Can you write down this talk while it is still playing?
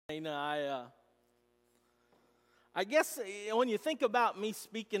I guess when you think about me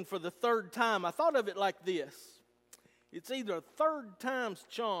speaking for the third time, I thought of it like this. It's either a third time's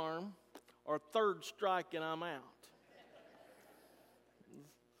charm or third strike and I'm out.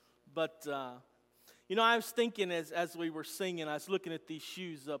 But, I was thinking as we were singing, I was looking at these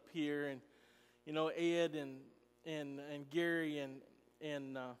shoes up here, and, Ed and Gary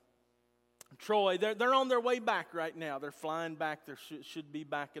and Troy, they're on their way back right now. They're flying back. They should be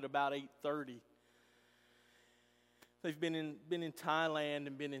back at about 8:30. They've been in Thailand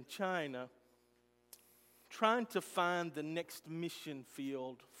and been in China, trying to find the next mission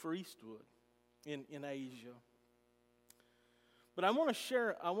field for Eastwood in Asia. But I want to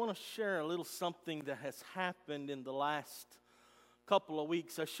share a little something that has happened in the last couple of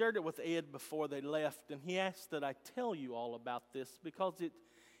weeks. I shared it with Ed before they left, and he asked that I tell you all about this because it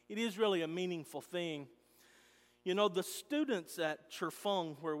is really a meaningful thing. The students at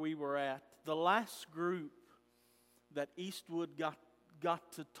Cherfeng, where we were at, the last group that Eastwood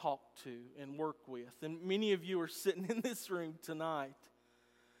got to talk to and work with, and many of you are sitting in this room tonight,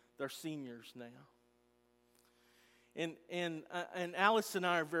 they're seniors now. And Alice and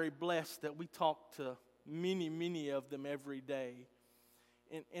I are very blessed that we talk to many of them every day.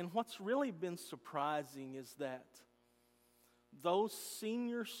 And what's really been surprising is that those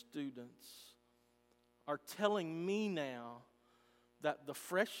senior students are telling me now that the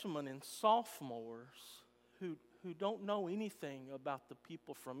freshmen and sophomores who don't know anything about the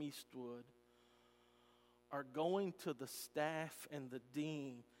people from Eastwood are going to the staff and the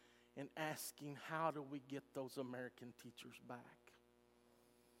dean and asking, how do we get those American teachers back?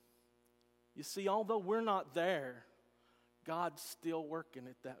 You see, although we're not there, God's still working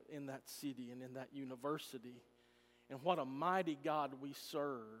in that city and in that university. And what a mighty God we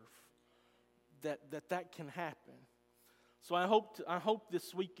serve that can happen. So I hope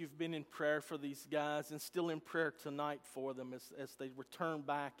this week you've been in prayer for these guys and still in prayer tonight for them as they return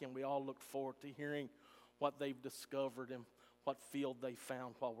back, and we all look forward to hearing what they've discovered and what field they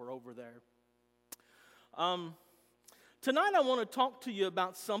found while we're over there. Tonight I want to talk to you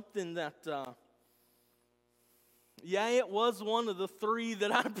about something that, it was one of the three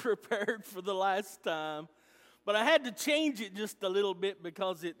that I prepared for the last time, but I had to change it just a little bit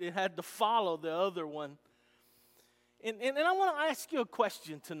because it had to follow the other one. And I want to ask you a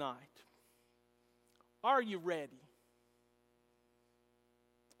question tonight. Are you ready?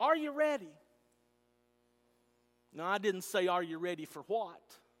 Are you ready? Now, I didn't say, are you ready for what?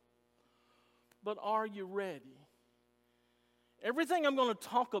 But are you ready? Everything I'm going to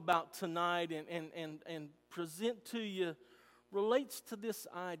talk about tonight and present to you relates to this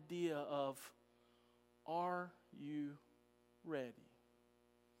idea of, are you ready?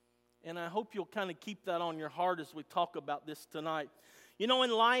 And I hope you'll kind of keep that on your heart as we talk about this tonight. In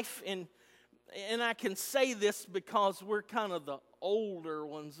life, and I can say this because we're kind of the older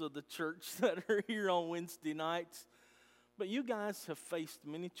ones of the church that are here on Wednesday nights, but you guys have faced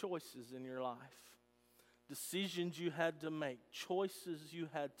many choices in your life. Decisions you had to make, choices you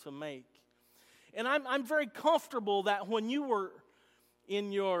had to make. And I'm very comfortable that when you were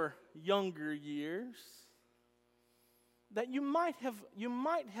in your younger years, that you might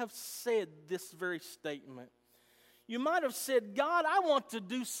have said this very statement. You might have said, God, I want to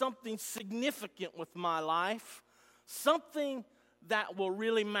do something significant with my life, something that will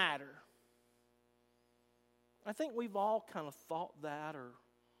really matter. I think we've all kind of thought that or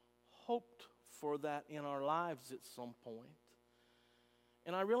hoped for that in our lives at some point.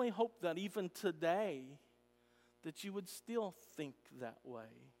 And I really hope that even today that you would still think that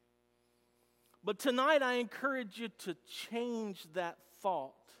way. But tonight I encourage you to change that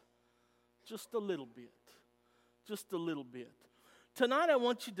thought just a little bit. Just a little bit. Tonight I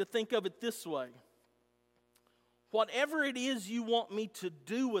want you to think of it this way. Whatever it is you want me to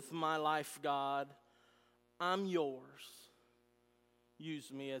do with my life, God, I'm yours.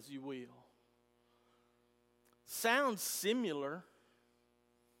 Use me as you will. Sounds similar,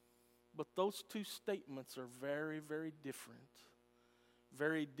 but those two statements are very, very different.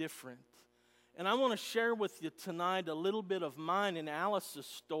 Very different. And I want to share with you tonight a little bit of mine and Alice's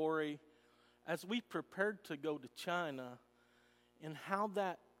story as we prepared to go to China and how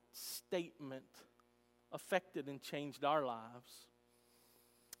that statement affected and changed our lives.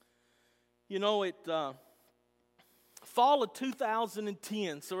 Fall of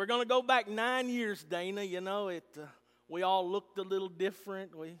 2010. So we're going to go back 9 years, Dana. We all looked a little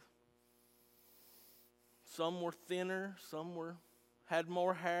different. Some were thinner, some had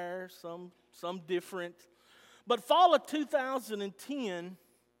more hair, some different. But fall of 2010,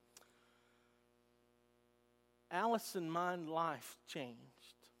 Alice and my life changed.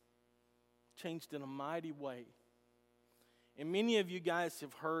 changed in a mighty way. And many of you guys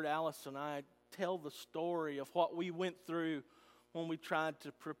have heard Alice and I tell the story of what we went through when we tried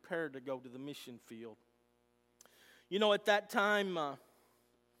to prepare to go to the mission field. You know, at that time,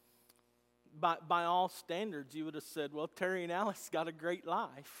 by all standards, you would have said, well, Terry and Alice got a great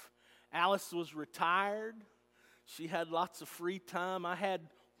life. Alice was retired. She had lots of free time. I had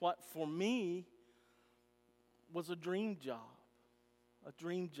what for me was a dream job. A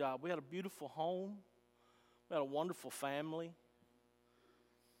dream job. We had a beautiful home. We had a wonderful family.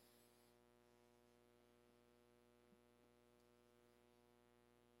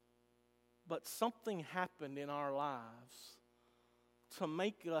 But something happened in our lives to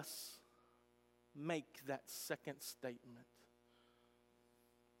make us make that second statement.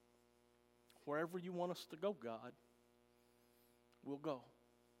 Wherever you want us to go, God, we'll go.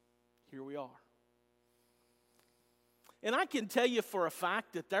 Here we are. And I can tell you for a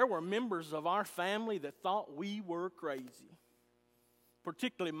fact that there were members of our family that thought we were crazy.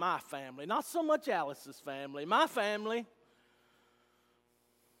 Particularly my family. Not so much Alice's family. My family.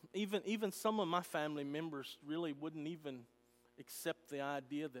 Even some of my family members really wouldn't even accept the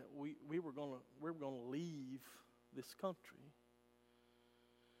idea that we were going to leave this country.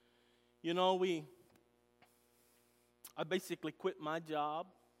 You know, I basically quit my job.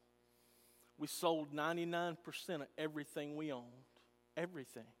 We sold 99% of everything we owned.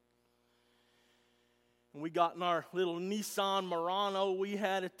 Everything. And we got in our little Nissan Murano we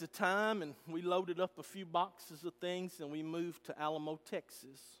had at the time, and we loaded up a few boxes of things, and we moved to Alamo,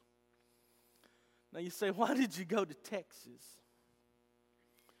 Texas. Now you say, why did you go to Texas?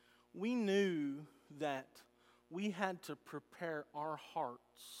 We knew that we had to prepare our hearts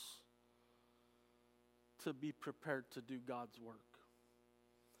to be prepared to do God's work.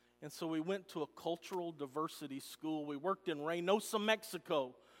 And so we went to a cultural diversity school. We worked in Reynosa,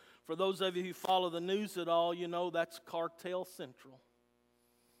 Mexico. For those of you who follow the news at all, you know that's Cartel Central.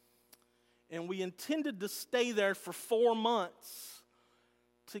 And we intended to stay there for 4 months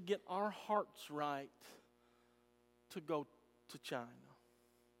to get our hearts right to go to China.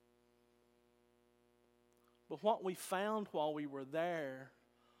 But what we found while we were there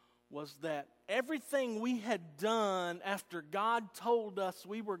was that everything we had done after God told us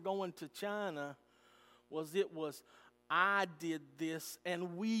we were going to China was I did this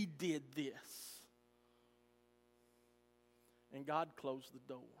and we did this. And God closed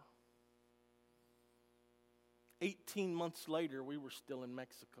the door. 18 months later, we were still in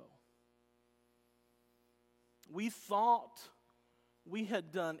Mexico. We thought we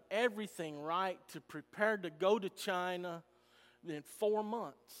had done everything right to prepare to go to China in 4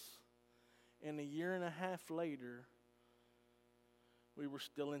 months. And a year and a half later, we were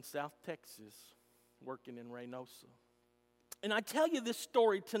still in South Texas working in Reynosa. And I tell you this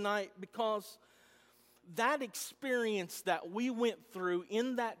story tonight because that experience that we went through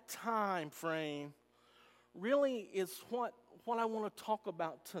in that time frame really is what I want to talk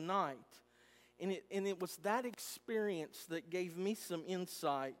about tonight. And it was that experience that gave me some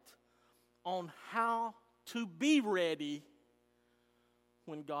insight on how to be ready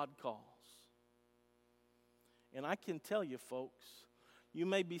when God calls. And I can tell you, folks, you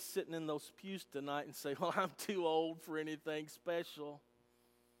may be sitting in those pews tonight and say, well, I'm too old for anything special.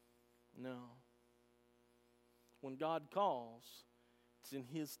 No. When God calls, it's in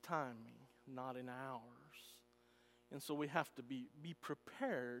His timing, not in ours. And so we have to be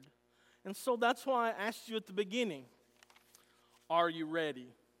prepared. And so that's why I asked you at the beginning, are you ready?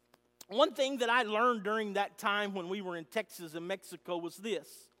 One thing that I learned during that time when we were in Texas and Mexico was this: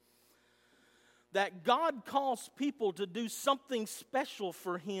 that God calls people to do something special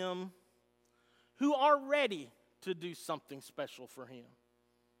for Him who are ready to do something special for Him.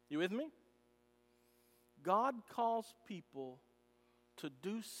 You with me? God calls people to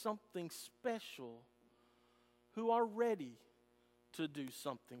do something special who are ready to do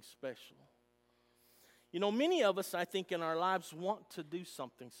something special. You know, many of us, I think, in our lives want to do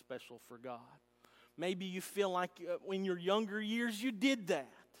something special for God. Maybe you feel like in your younger years you did that.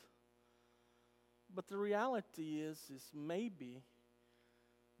 But the reality is maybe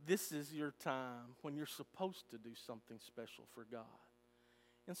this is your time when you're supposed to do something special for God.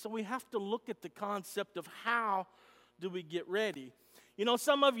 And so we have to look at the concept of how do we get ready. You know,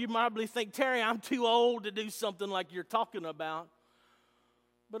 some of you probably think, Terry, I'm too old to do something like you're talking about.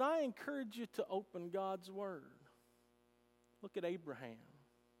 But I encourage you to open God's Word. Look at Abraham.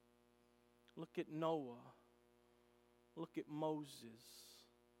 Look at Noah. Look at Moses.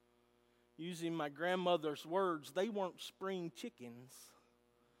 Using my grandmother's words, they weren't spring chickens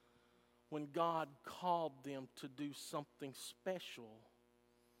when God called them to do something special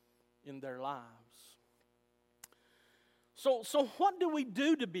in their lives. So what do we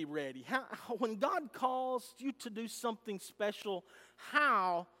do to be ready? When God calls you to do something special,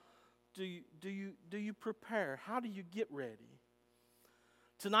 how do you prepare? How do you get ready?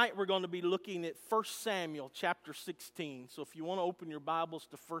 Tonight we're going to be looking at 1 Samuel chapter 16. So if you want to open your Bibles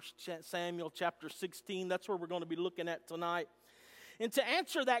to 1 Samuel chapter 16, that's where we're going to be looking at tonight. And to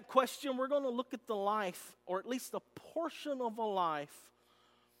answer that question, we're going to look at the life, or at least a portion of a life,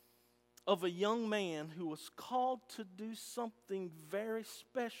 of a young man who was called to do something very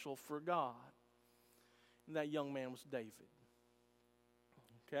special for God. And that young man was David.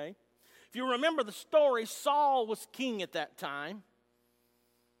 Okay? If you remember the story, Saul was king at that time.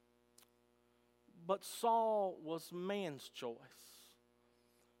 But Saul was man's choice,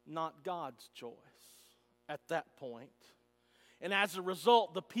 not God's choice at that point. And as a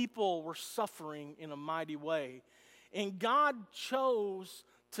result, the people were suffering in a mighty way. And God chose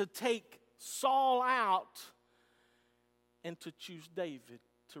to take Saul out and to choose David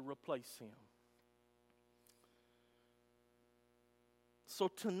to replace him. So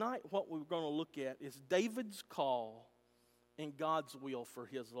tonight what we're going to look at is David's call and God's will for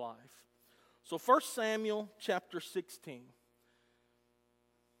his life. So 1 Samuel chapter 16,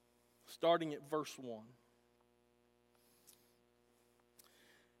 starting at verse 1.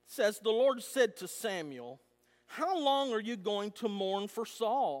 It says, "The Lord said to Samuel, 'How long are you going to mourn for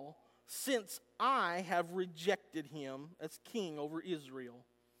Saul, since I have rejected him as king over Israel?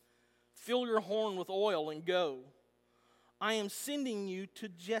 Fill your horn with oil and go. I am sending you to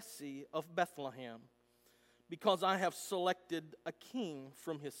Jesse of Bethlehem, because I have selected a king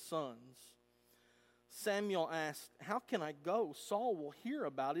from his sons.' Samuel asked, 'How can I go? Saul will hear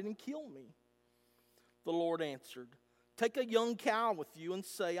about it and kill me.' The Lord answered, 'Take a young cow with you and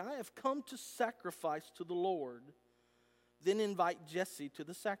say, I have come to sacrifice to the Lord. Then invite Jesse to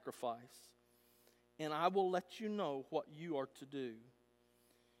the sacrifice, and I will let you know what you are to do.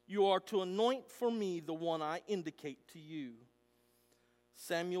 You are to anoint for me the one I indicate to you.'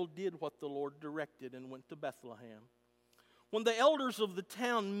 Samuel did what the Lord directed and went to Bethlehem. When the elders of the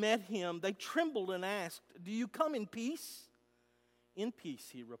town met him, they trembled and asked, 'Do you come in peace?' 'In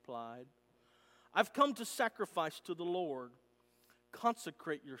peace,' he replied. 'I've come to sacrifice to the Lord.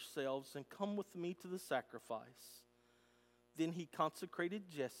 Consecrate yourselves and come with me to the sacrifice.' Then he consecrated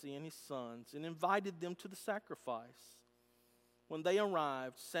Jesse and his sons and invited them to the sacrifice. When they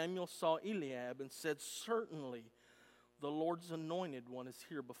arrived, Samuel saw Eliab and said, 'Certainly the Lord's anointed one is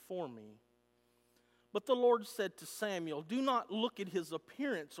here before me.' But the Lord said to Samuel, 'Do not look at his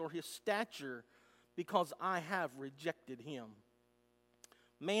appearance or his stature, because I have rejected him.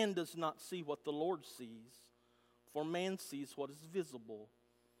 Man does not see what the Lord sees, for man sees what is visible,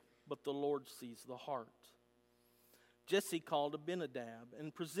 but the Lord sees the heart.' Jesse called Abinadab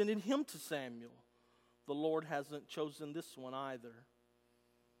and presented him to Samuel. 'The Lord hasn't chosen this one either.'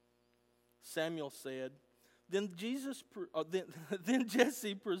 Samuel said, Then Jesse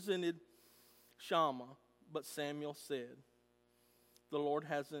presented Shammah, but Samuel said, 'The Lord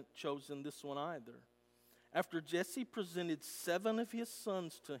hasn't chosen this one either.' After Jesse presented 7 of his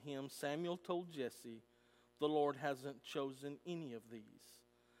sons to him, Samuel told Jesse, 'The Lord hasn't chosen any of these.'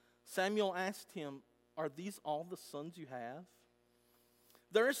 Samuel asked him, 'Are these all the sons you have?'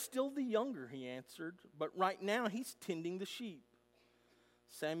 'There is still the younger,' he answered, 'but right now he's tending the sheep.'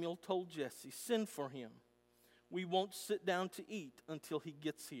 Samuel told Jesse, 'Send for him. We won't sit down to eat until he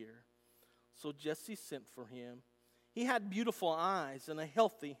gets here.' So Jesse sent for him. He had beautiful eyes and a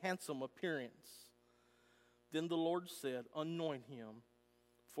healthy, handsome appearance. Then the Lord said, 'Anoint him,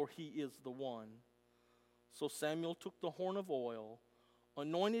 for he is the one.' So Samuel took the horn of oil,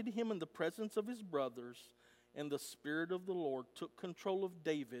 anointed him in the presence of his brothers, and the Spirit of the Lord took control of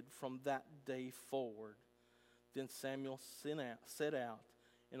David from that day forward. Then Samuel set out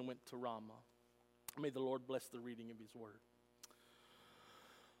and went to Ramah." May the Lord bless the reading of his word.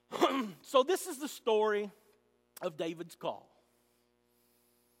 So this is the story of David's call.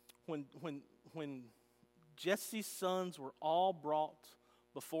 When Jesse's sons were all brought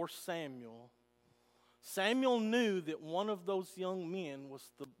before Samuel, Samuel knew that one of those young men was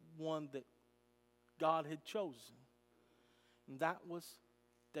the one that God had chosen. And that was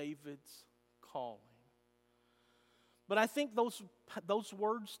David's calling. But I think those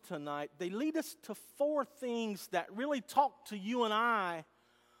words tonight, they lead us to 4 things that really talk to you and I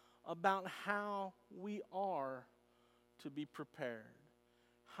about how we are to be prepared,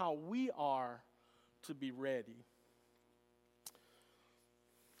 how we are to be ready.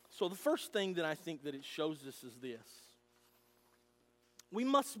 So the first thing that I think that it shows us is this: we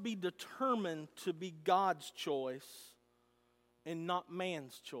must be determined to be God's choice and not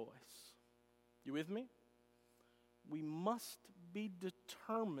man's choice. You with me? We must be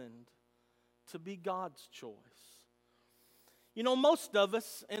determined to be God's choice. You know, most of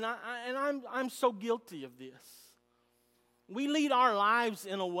us, and I'm so guilty of this, we lead our lives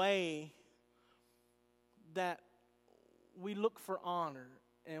in a way that we look for honor,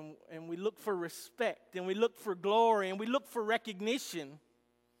 and we look for respect, and we look for glory, and we look for recognition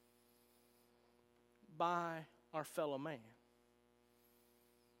by our fellow man.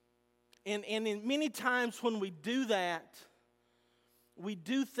 And in many times when we do that, we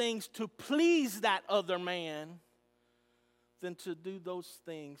do things to please that other man than to do those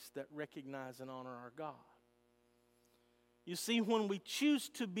things that recognize and honor our God. You see, when we choose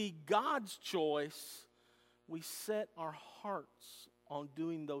to be God's choice, we set our hearts on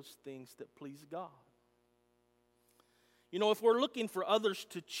doing those things that please God. You know, if we're looking for others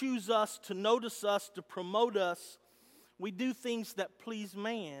to choose us, to notice us, to promote us, we do things that please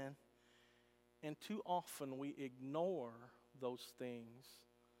man, and too often we ignore those things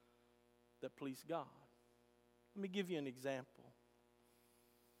that please God. Let me give you an example.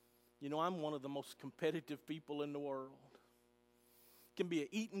 You know, I'm one of the most competitive people in the world. It can be an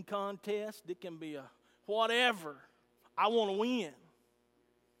eating contest. It can be a whatever. I want to win.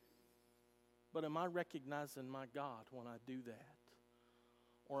 But am I recognizing my God when I do that?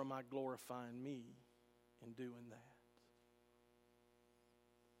 Or am I glorifying me in doing that?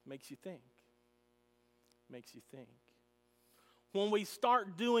 Makes you think. Makes you think. When we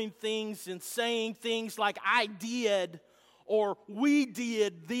start doing things and saying things like I did, or we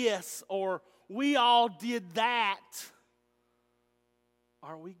did this, or we all did that,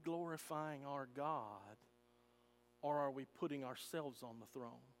 are we glorifying our God, or are we putting ourselves on the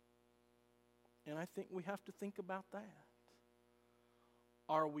throne? And I think we have to think about that.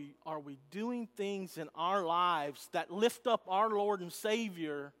 Are we doing things in our lives that lift up our Lord and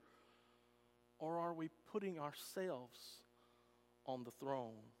Savior, or are we putting ourselves on the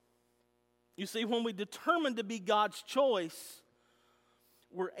throne? You see, when we determine to be God's choice,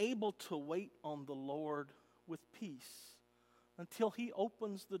 we're able to wait on the Lord with peace until He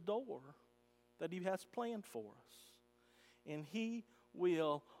opens the door that He has planned for us. And He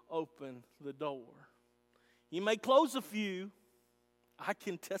will open the door. He may close a few. I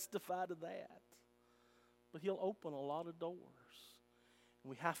can testify to that. But He'll open a lot of doors.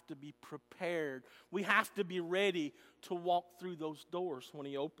 We have to be prepared. We have to be ready to walk through those doors when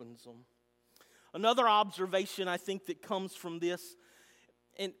He opens them. Another observation I think that comes from this,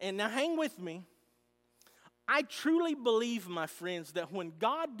 and now hang with me, I truly believe, my friends, that when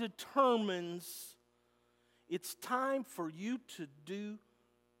God determines it's time for you to do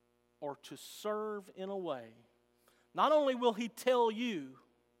or to serve in a way, not only will He tell you,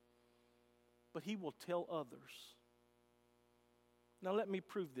 but He will tell others. Now let me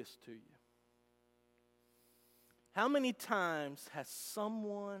prove this to you. How many times has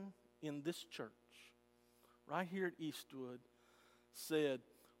someone in this church, right here at Eastwood, said,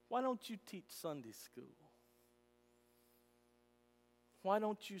 why don't you teach Sunday school? Why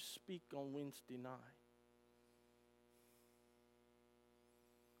don't you speak on Wednesday night?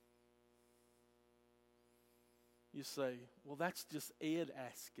 You say, well, that's just Ed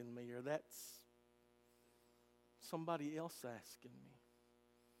asking me, or that's somebody else asking me.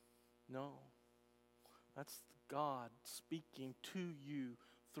 No, that's God speaking to you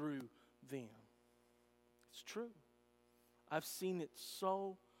through them. It's true. I've seen it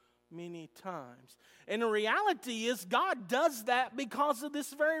so many times. And the reality is God does that because of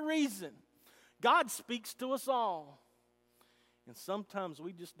this very reason. God speaks to us all. And sometimes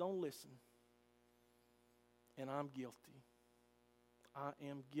we just don't listen. And I'm guilty. I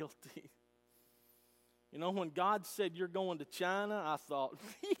am guilty. You know, when God said you're going to China, I thought,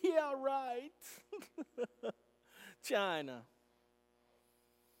 yeah, right. China.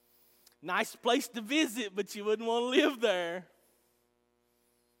 Nice place to visit, but you wouldn't want to live there.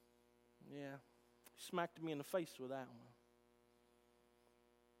 Yeah, smacked me in the face with that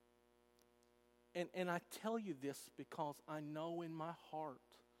one. And I tell you this because I know in my heart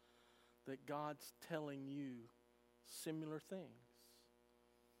that God's telling you similar things.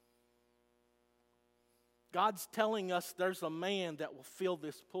 God's telling us there's a man that will fill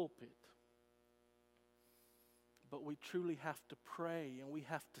this pulpit. But we truly have to pray and we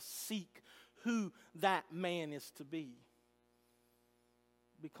have to seek who that man is to be.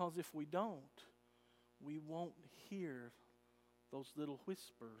 Because if we don't, we won't hear those little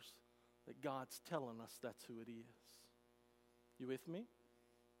whispers that God's telling us that's who it is. You with me?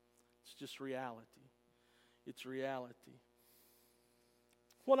 It's just reality. It's reality.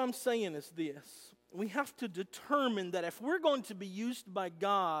 What I'm saying is this. We have to determine that if we're going to be used by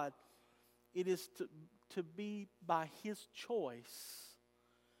God, it is to be by His choice.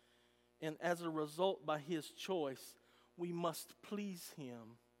 And as a result, by His choice, we must please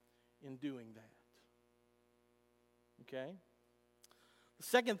Him in doing that. Okay? The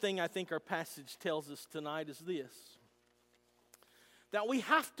second thing I think our passage tells us tonight is this: that we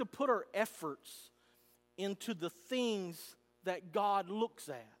have to put our efforts into the things that God looks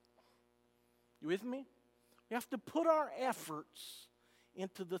at. You with me? We have to put our efforts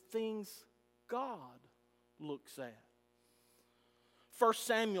into the things God looks at. 1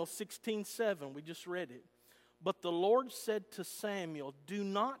 Samuel 16:7, we just read it. But the Lord said to Samuel, do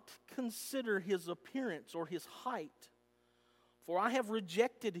not consider his appearance or his height, for I have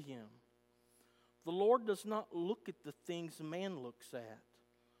rejected him. The Lord does not look at the things man looks at.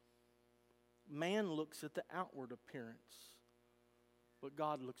 Man looks at the outward appearance, but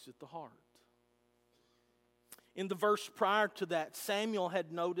God looks at the heart. In the verse prior to that, Samuel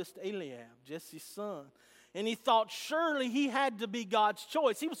had noticed Eliab, Jesse's son, and he thought surely he had to be God's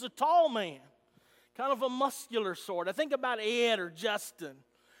choice. He was a tall man, kind of a muscular sort. I think about Ed or Justin.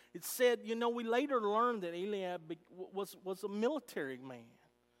 It said, we later learned that Eliab was a military man,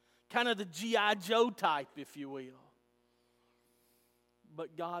 kind of the G.I. Joe type, if you will.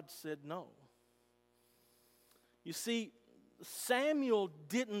 But God said no. You see, Samuel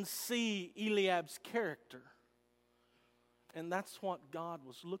didn't see Eliab's character. And that's what God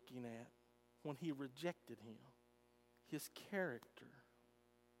was looking at when He rejected him, his character.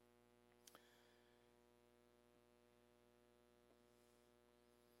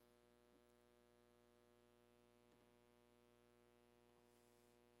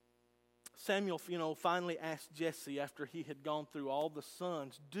 Samuel, finally asked Jesse after he had gone through all the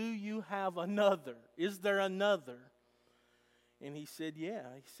sons, do you have another? Is there another? And he said, yeah.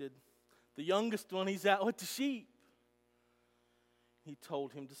 He said, the youngest one, he's out with the sheep. He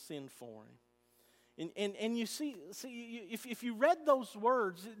told him to send for him. And you see if you read those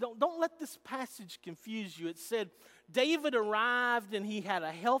words, don't let this passage confuse you. It said, David arrived and he had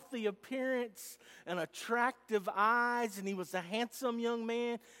a healthy appearance and attractive eyes, and he was a handsome young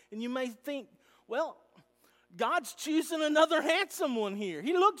man. And you may think, well, God's choosing another handsome one here.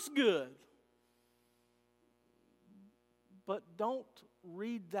 He looks good. But don't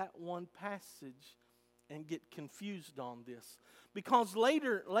read that one passage and get confused on this. Because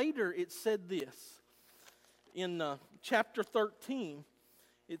later it said this. In chapter 13,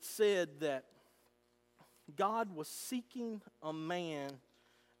 it said that God was seeking a man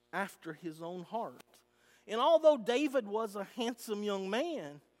after His own heart. And although David was a handsome young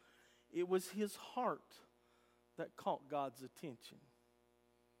man, it was his heart that caught God's attention.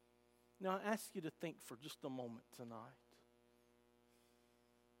 Now I ask you to think for just a moment tonight.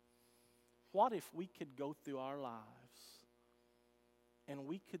 What if we could go through our lives and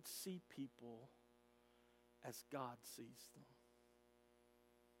we could see people as God sees them?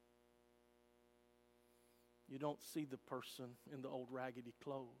 You don't see the person in the old raggedy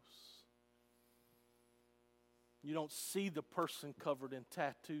clothes. You don't see the person covered in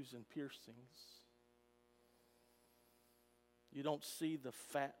tattoos and piercings. You don't see the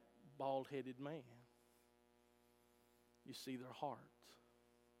fat, bald-headed man. You see their heart.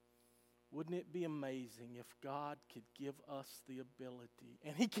 Wouldn't it be amazing if God could give us the ability,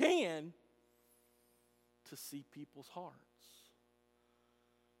 and He can, to see people's hearts?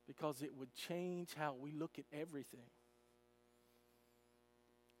 Because it would change how we look at everything.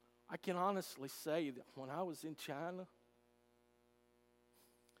 I can honestly say that when I was in China,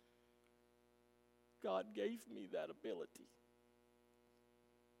 God gave me that ability.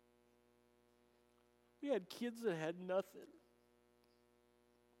 We had kids that had nothing.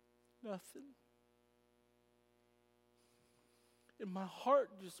 Nothing. And my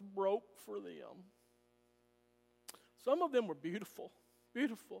heart just broke for them. Some of them were beautiful.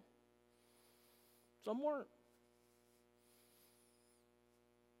 Beautiful. Some weren't.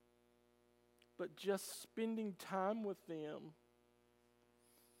 But just spending time with them,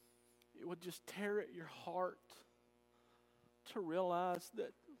 it would just tear at your heart to realize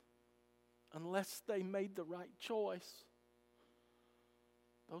that unless they made the right choice,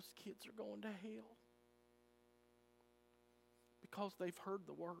 those kids are going to hell. Because they've heard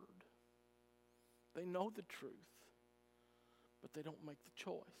the word. They know the truth, but they don't make the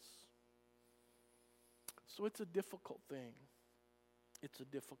choice. So it's a difficult thing. It's a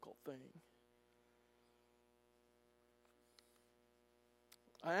difficult thing.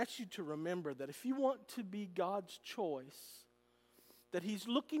 I ask you to remember that if you want to be God's choice, that He's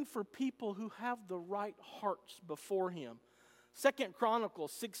looking for people who have the right hearts before Him. 2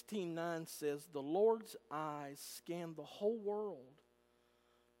 Chronicles 16:9 says, "The Lord's eyes scan the whole world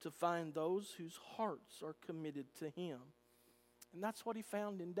to find those whose hearts are committed to Him." And that's what He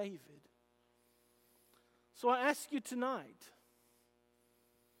found in David. So I ask you tonight,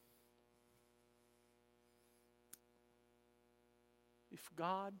 if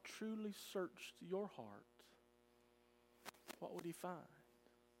God truly searched your heart, what would He find?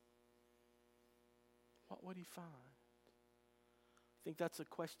 What would He find? I think that's a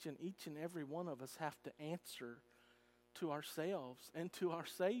question each and every one of us have to answer to ourselves and to our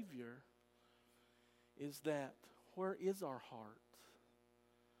Savior, is that where is our heart?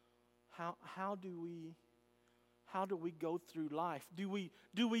 How do we go through life? Do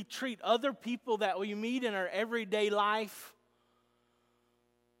we treat other people that we meet in our everyday life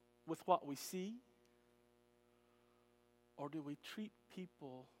with what we see? Or do we treat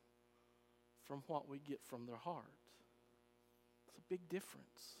people from what we get from their heart? It's a big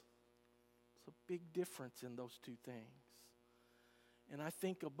difference. It's a big difference in those two things. And I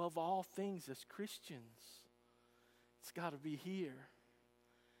think above all things as Christians, it's got to be here.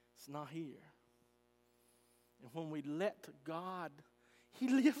 It's not here. And when we let God, He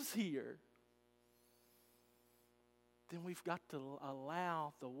lives here, then we've got to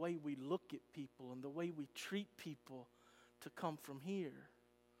allow the way we look at people and the way we treat people to come from here,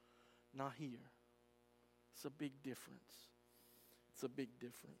 not here. It's a big difference. It's a big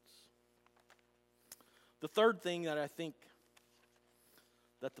difference. The third thing that I think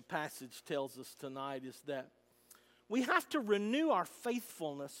that the passage tells us tonight is that we have to renew our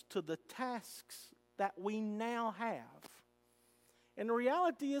faithfulness to the tasks that we now have. And the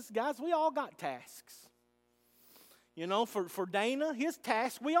reality is, guys, we all got tasks. You know, for Dana, his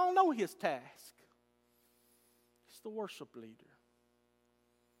task, we all know his task. He's the worship leader.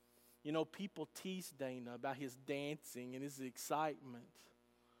 You know, people tease Dana about his dancing and his excitement.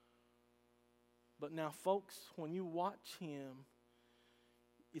 But now, folks, when you watch him,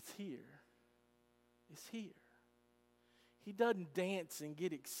 it's here. It's here. He doesn't dance and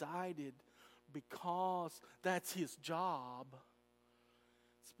get excited because that's his job.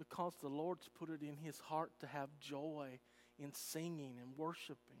 It's because the Lord's put it in his heart to have joy in singing and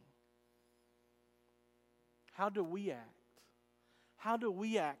worshiping. How do we act? How do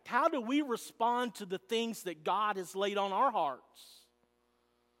we act? How do we respond to the things that God has laid on our hearts?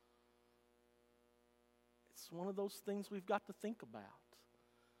 It's one of those things we've got to think about.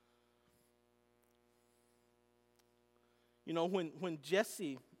 You know, when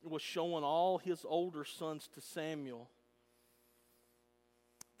Jesse was showing all his older sons to Samuel,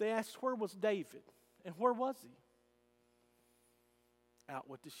 they asked, where was David? And where was he? Out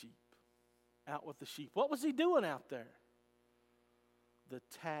with the sheep. Out with the sheep. What was he doing out there? The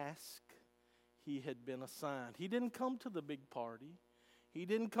task he had been assigned. He didn't come to the big party. He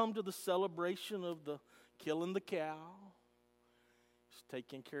didn't come to the celebration of the killing the cow. He's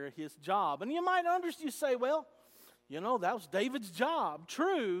taking care of his job. And you might understand, you say, well, you know, that was David's job.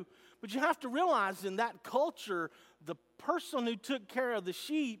 True, but you have to realize in that culture, the person who took care of the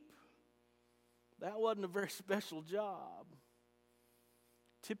sheep, that wasn't a very special job.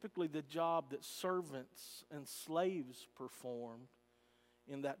 Typically the job that servants and slaves performed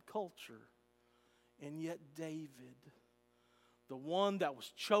in that culture. And yet David, the one that was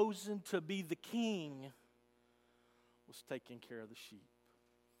chosen to be the king, was taking care of the sheep,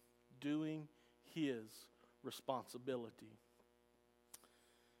 doing his responsibility.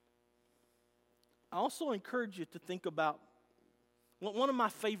 I also encourage you to think about one of my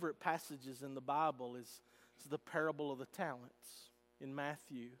favorite passages in the Bible is the parable of the talents in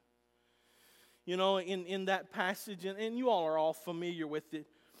Matthew. You know, in that passage, and you all are all familiar with it,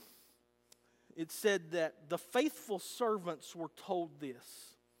 it said that the faithful servants were told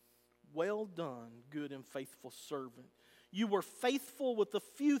this: well done, good and faithful servant. You were faithful with a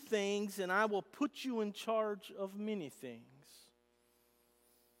few things, and I will put you in charge of many things.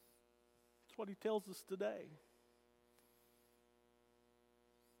 That's what he tells us today.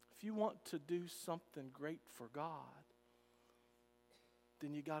 If you want to do something great for God,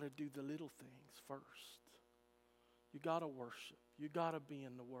 then you got to do the little things first. You got to worship. You got to be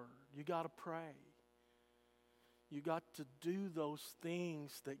in the Word. You got to pray. You got to do those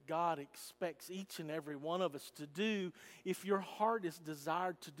things that God expects each and every one of us to do if your heart is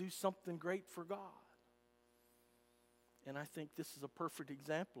desired to do something great for God. And I think this is a perfect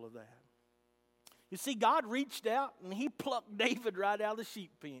example of that. You see, God reached out and He plucked David right out of the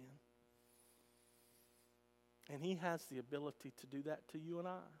sheep pen. And He has the ability to do that to you and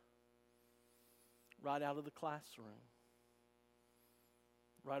I. Right out of the classroom.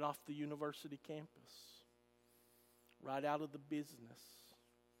 Right off the university campus. right out of the business.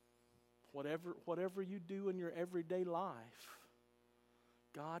 Whatever you do in your everyday life,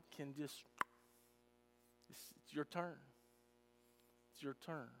 God can just, it's your turn. It's your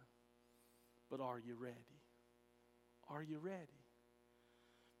turn. But are you ready? Are you ready?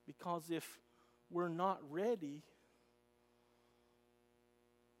 Because if we're not ready,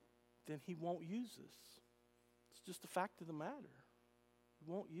 then He won't use us. It's just a fact of the matter.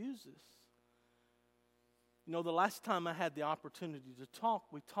 He won't use us. You know, the last time I had the opportunity to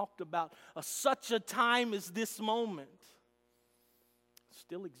talk, we talked about such a time as this moment.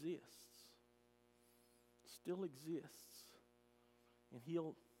 Still exists. Still exists. And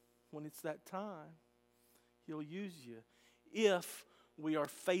He'll, when it's that time, He'll use you if we are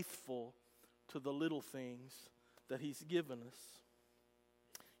faithful to the little things that He's given us.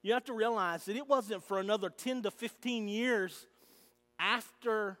 You have to realize that it wasn't for another 10 to 15 years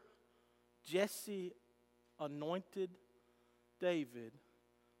after Jesse anointed David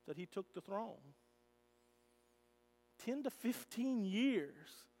that he took the throne. 10 to 15 years.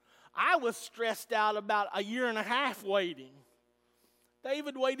 I was stressed out about a year and a half waiting.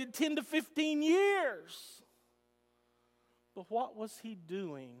 David waited 10 to 15 years. But what was he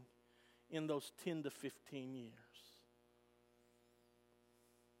doing in those 10 to 15 years?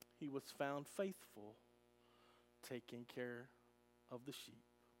 He was found faithful, taking care of the sheep,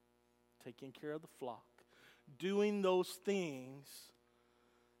 taking care of the flock, doing those things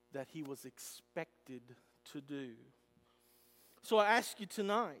that he was expected to do. So I ask you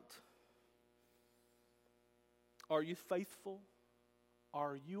tonight, are you faithful?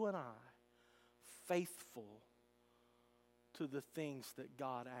 Are you and I faithful to the things that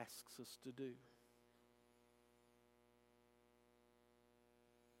God asks us to do?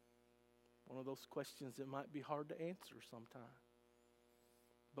 One of those questions that might be hard to answer sometimes.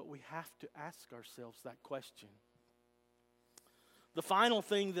 But we have to ask ourselves that question. The final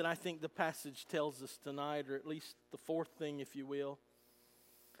thing that I think the passage tells us tonight, or at least the fourth thing, if you will,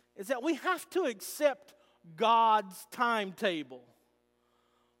 is that we have to accept God's timetable,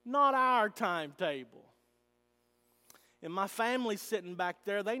 not our timetable. And my family sitting back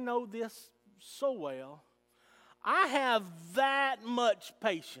there, they know this so well. I have that much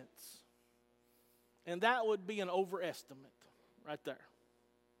patience. And that would be an overestimate right there.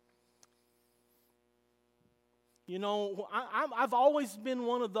 You know, I've always been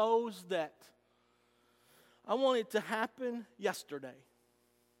one of those that I want it to happen yesterday.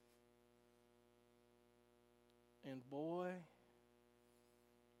 And boy,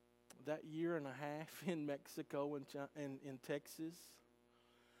 that year and a half in Mexico and in Texas,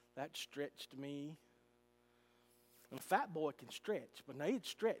 that stretched me. And a fat boy can stretch, but it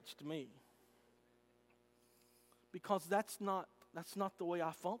stretched me. Because that's not the way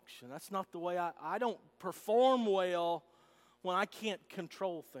I function. That's not the way I don't perform well when I can't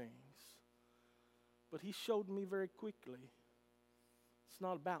control things. But He showed me very quickly, it's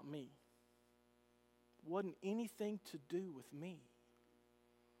not about me. It wasn't anything to do with me.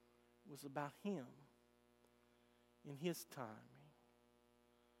 It was about Him in His timing.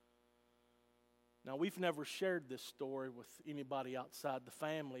 Now, we've never shared this story with anybody outside the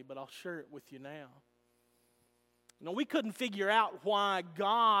family, but I'll share it with you now. You know, we couldn't figure out why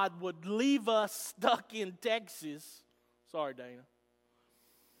God would leave us stuck in Texas. Sorry, Dana.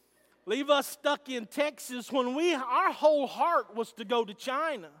 Leave us stuck in Texas when our whole heart was to go to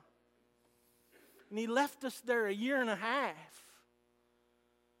China. And He left us there a year and a half.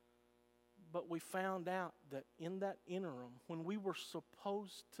 But we found out that in that interim, when we were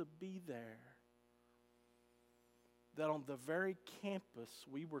supposed to be there, that on the very campus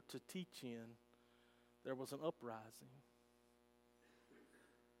we were to teach in, there was an uprising.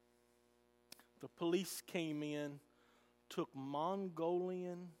 The police came in, took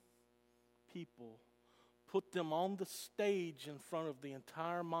Mongolian people, put them on the stage in front of the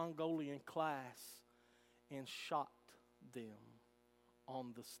entire Mongolian class, and shot them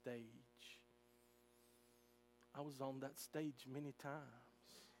on the stage. I was on that stage many times.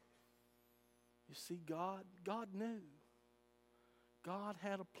 You see, God knew. God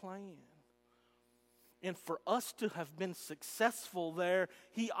had a plan. And for us to have been successful there,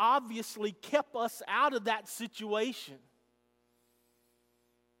 He obviously kept us out of that situation.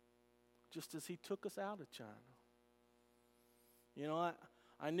 Just as He took us out of China. You know,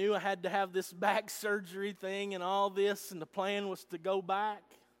 I knew I had to have this back surgery thing and all this, and the plan was to go back.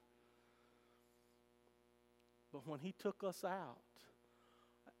 But when He took us out,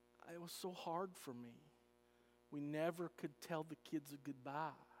 it was so hard for me. We never could tell the kids a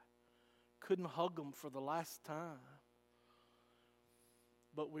goodbye. Couldn't hug them for the last time.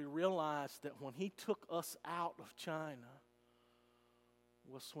 But we realized that when He took us out of China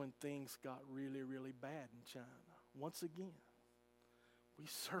was when things got really, really bad in China. Once again, we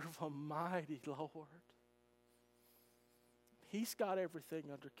serve a mighty Lord. He's got everything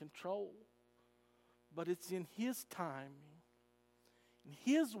under control. But it's in His timing, in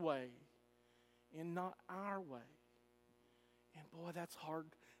His way, and not our way. And boy, that's hard.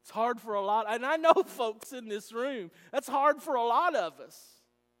 It's hard for a lot. And I know folks in this room, that's hard for a lot of us.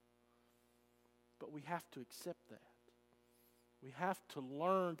 But we have to accept that. We have to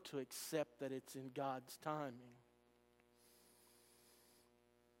learn to accept that it's in God's timing.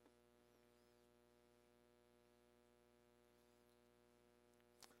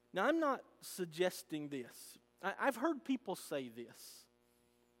 Now, I'm not suggesting this. I've heard people say this.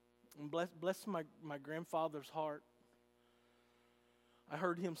 And bless my grandfather's heart. I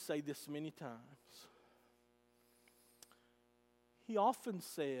heard him say this many times. He often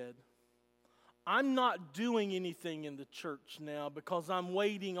said, I'm not doing anything in the church now because I'm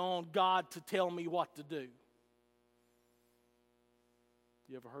waiting on God to tell me what to do.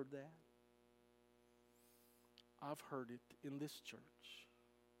 You ever heard that? I've heard it in this church.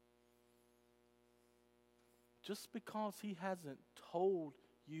 Just because He hasn't told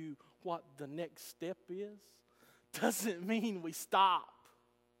you what the next step is, doesn't mean we stop.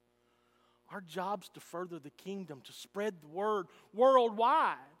 Our job's to further the kingdom, to spread the word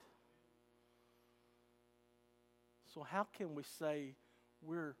worldwide. So how can we say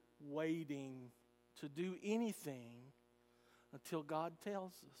we're waiting to do anything until God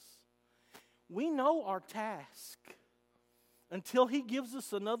tells us? We know our task. Until He gives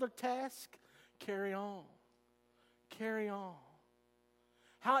us another task, carry on. Carry on.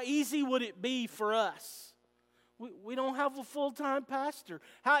 How easy would it be for us? We don't have a full-time pastor.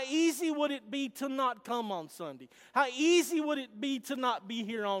 How easy would it be to not come on Sunday? How easy would it be to not be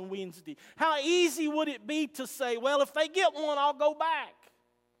here on Wednesday? How easy would it be to say, well, if they get one, I'll go back?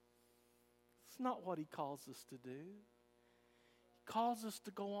 It's not what He calls us to do. He calls us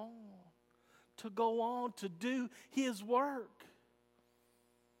to go on, to do His work.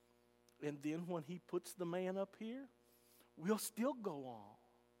 And then when He puts the man up here, we'll still go on.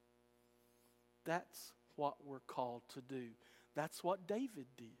 That's what we're called to do. That's what David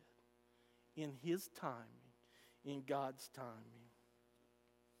did in his timing, in God's timing.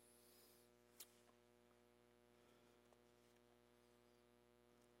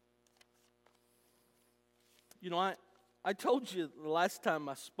 You know, I told you the last time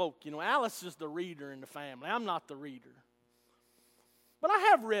I spoke, Alice is the reader in the family. I'm not the reader. But I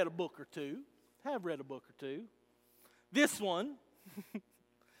have read a book or two. This one.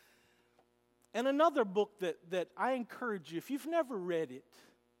 And another book that I encourage you, if you've never read it,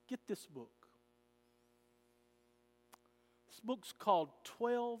 get this book. This book's called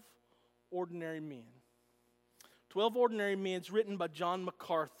 12 Ordinary Men. 12 Ordinary Men is written by John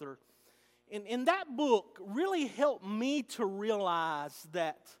MacArthur. And that book really helped me to realize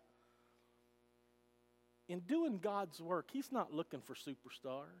that in doing God's work, He's not looking for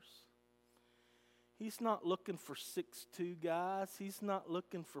superstars. He's not looking for 6'2" guys. He's not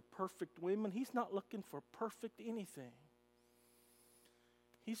looking for perfect women. He's not looking for perfect anything.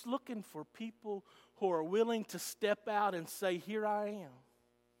 He's looking for people who are willing to step out and say, here I am.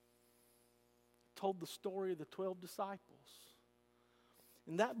 Told the story of the 12 disciples.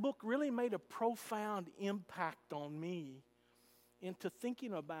 And that book really made a profound impact on me into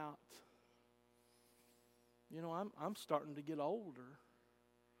thinking about, I'm starting to get older.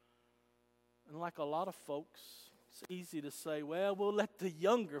 And like a lot of folks, it's easy to say, well, we'll let the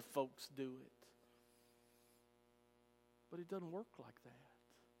younger folks do it. But it doesn't work like that.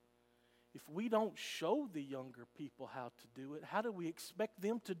 If we don't show the younger people how to do it, how do we expect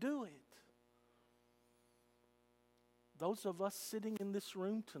them to do it? Those of us sitting in this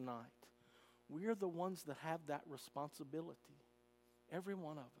room tonight, we are the ones that have that responsibility, every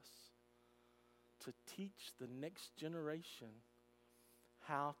one of us, to teach the next generation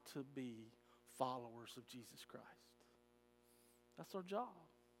how to be followers of Jesus Christ. That's our job.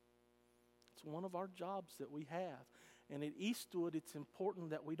 It's one of our jobs that we have. And at Eastwood, it's important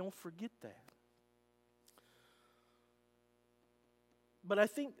that we don't forget that. But I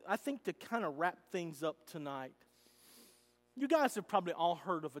think to kind of wrap things up tonight, you guys have probably all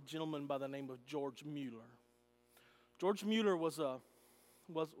heard of a gentleman by the name of George Mueller. George Mueller was a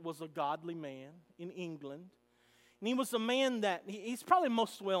godly man in England. And he was a man that, he's probably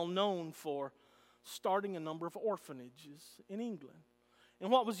most well known for starting a number of orphanages in England. And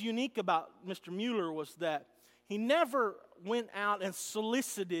what was unique about Mr. Mueller was that he never went out and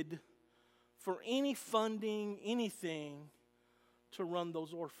solicited for any funding, anything, to run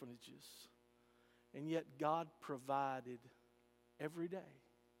those orphanages. And yet God provided every day.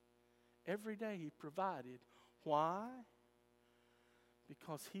 Every day He provided. Why?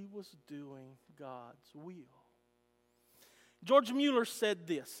 Because He was doing God's will. George Mueller said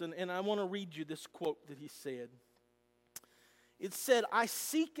this, and I want to read you this quote that he said. It said, "I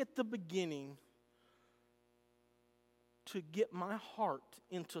seek at the beginning to get my heart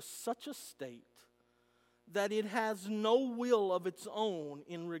into such a state that it has no will of its own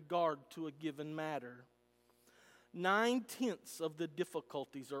in regard to a given matter. 9/10 of the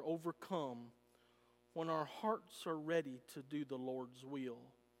difficulties are overcome when our hearts are ready to do the Lord's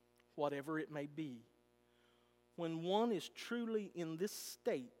will, whatever it may be. When one is truly in this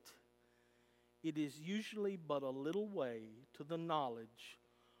state, it is usually but a little way to the knowledge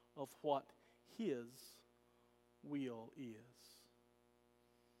of what His will is."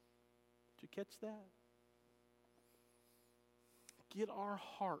 Did you catch that? Get our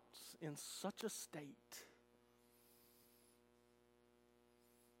hearts in such a state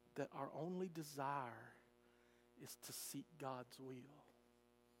that our only desire is to seek God's will.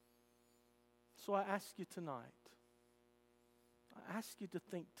 So I ask you tonight, I ask you to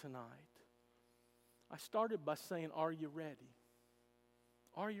think tonight. I started by saying, are you ready?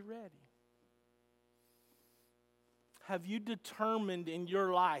 Are you ready? Have you determined in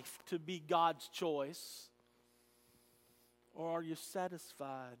your life to be God's choice? Or are you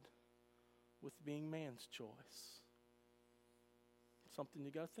satisfied with being man's choice? Something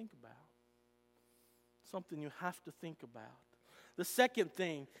you got to think about. Something you have to think about. The second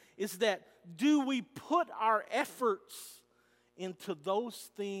thing is that, do we put our efforts into those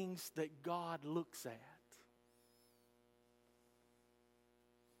things that God looks at?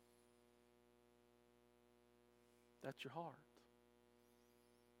 That's your heart.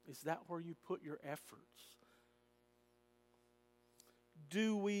 Is that where you put your efforts?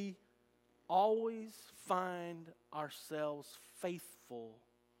 Do we always find ourselves faithful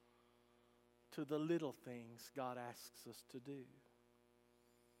to the little things God asks us to do?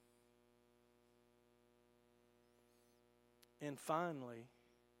 And finally,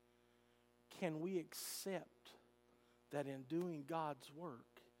 can we accept that in doing God's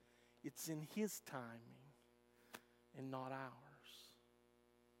work, it's in His timing and not ours?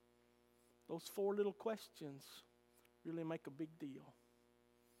 Those 4 little questions really make a big deal.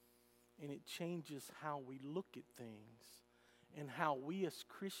 And it changes how we look at things and how we as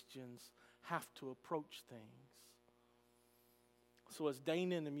Christians have to approach things. So as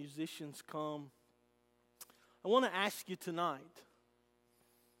Dana and the musicians come, I want to ask you tonight,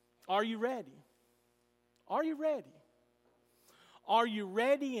 are you ready? Are you ready? Are you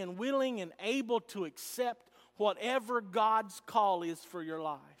ready and willing and able to accept whatever God's call is for your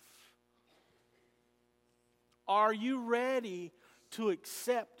life? Are you ready to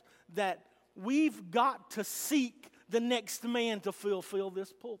accept that we've got to seek the next man to fulfill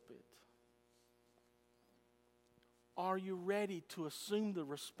this pulpit? Are you ready to assume the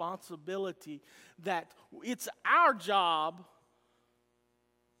responsibility that it's our job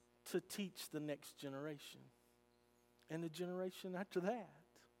to teach the next generation and the generation after that?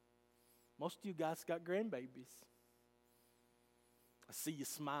 Most of you guys got grandbabies. I see you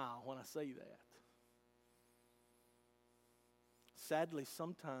smile when I say that. Sadly,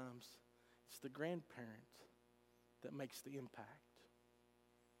 sometimes it's the grandparent that makes the impact.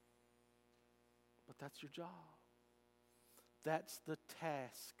 But that's your job. That's the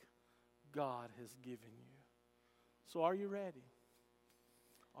task God has given you. So are you ready?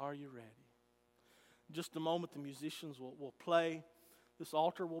 Are you ready? In just a moment, the musicians will play. This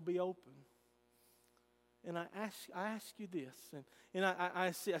altar will be open. And I ask you this, and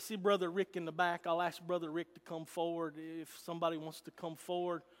I see Brother Rick in the back. I'll ask Brother Rick to come forward if somebody wants to come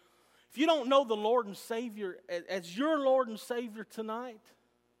forward. If you don't know the Lord and Savior as your Lord and Savior tonight,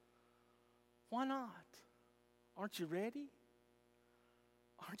 why not? Aren't you ready?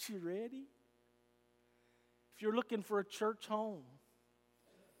 Aren't you ready? If you're looking for a church home,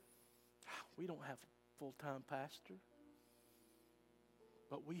 we don't have a full-time pastor,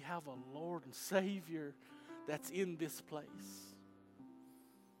 but we have a Lord and Savior that's in this place.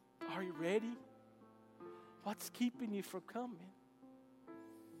 Are you ready? What's keeping you from coming?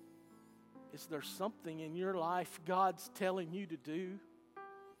 Is there something in your life God's telling you to do?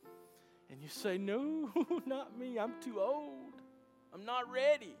 And you say, no, not me. I'm too old. I'm not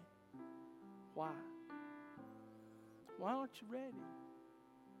ready. Why? Why aren't you ready?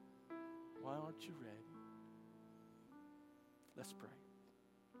 Why aren't you ready? Let's pray.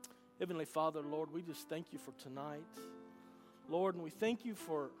 Heavenly Father, Lord, we just thank you for tonight. Lord, and we thank you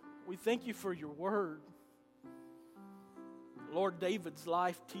for your word. Lord, David's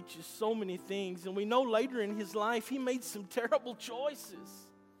life teaches so many things, and we know later in his life he made some terrible choices.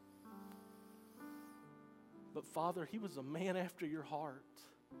 But Father, he was a man after your heart.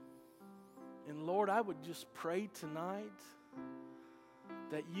 And Lord, I would just pray tonight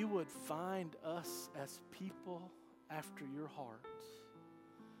that you would find us as people after your heart.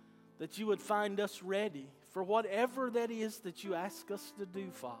 That you would find us ready for whatever that is that you ask us to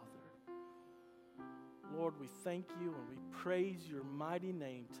do, Father. Lord, we thank you and we praise your mighty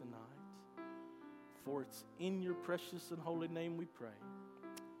name tonight. For it's in your precious and holy name we pray.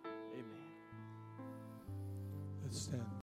 Amen. Let's stand.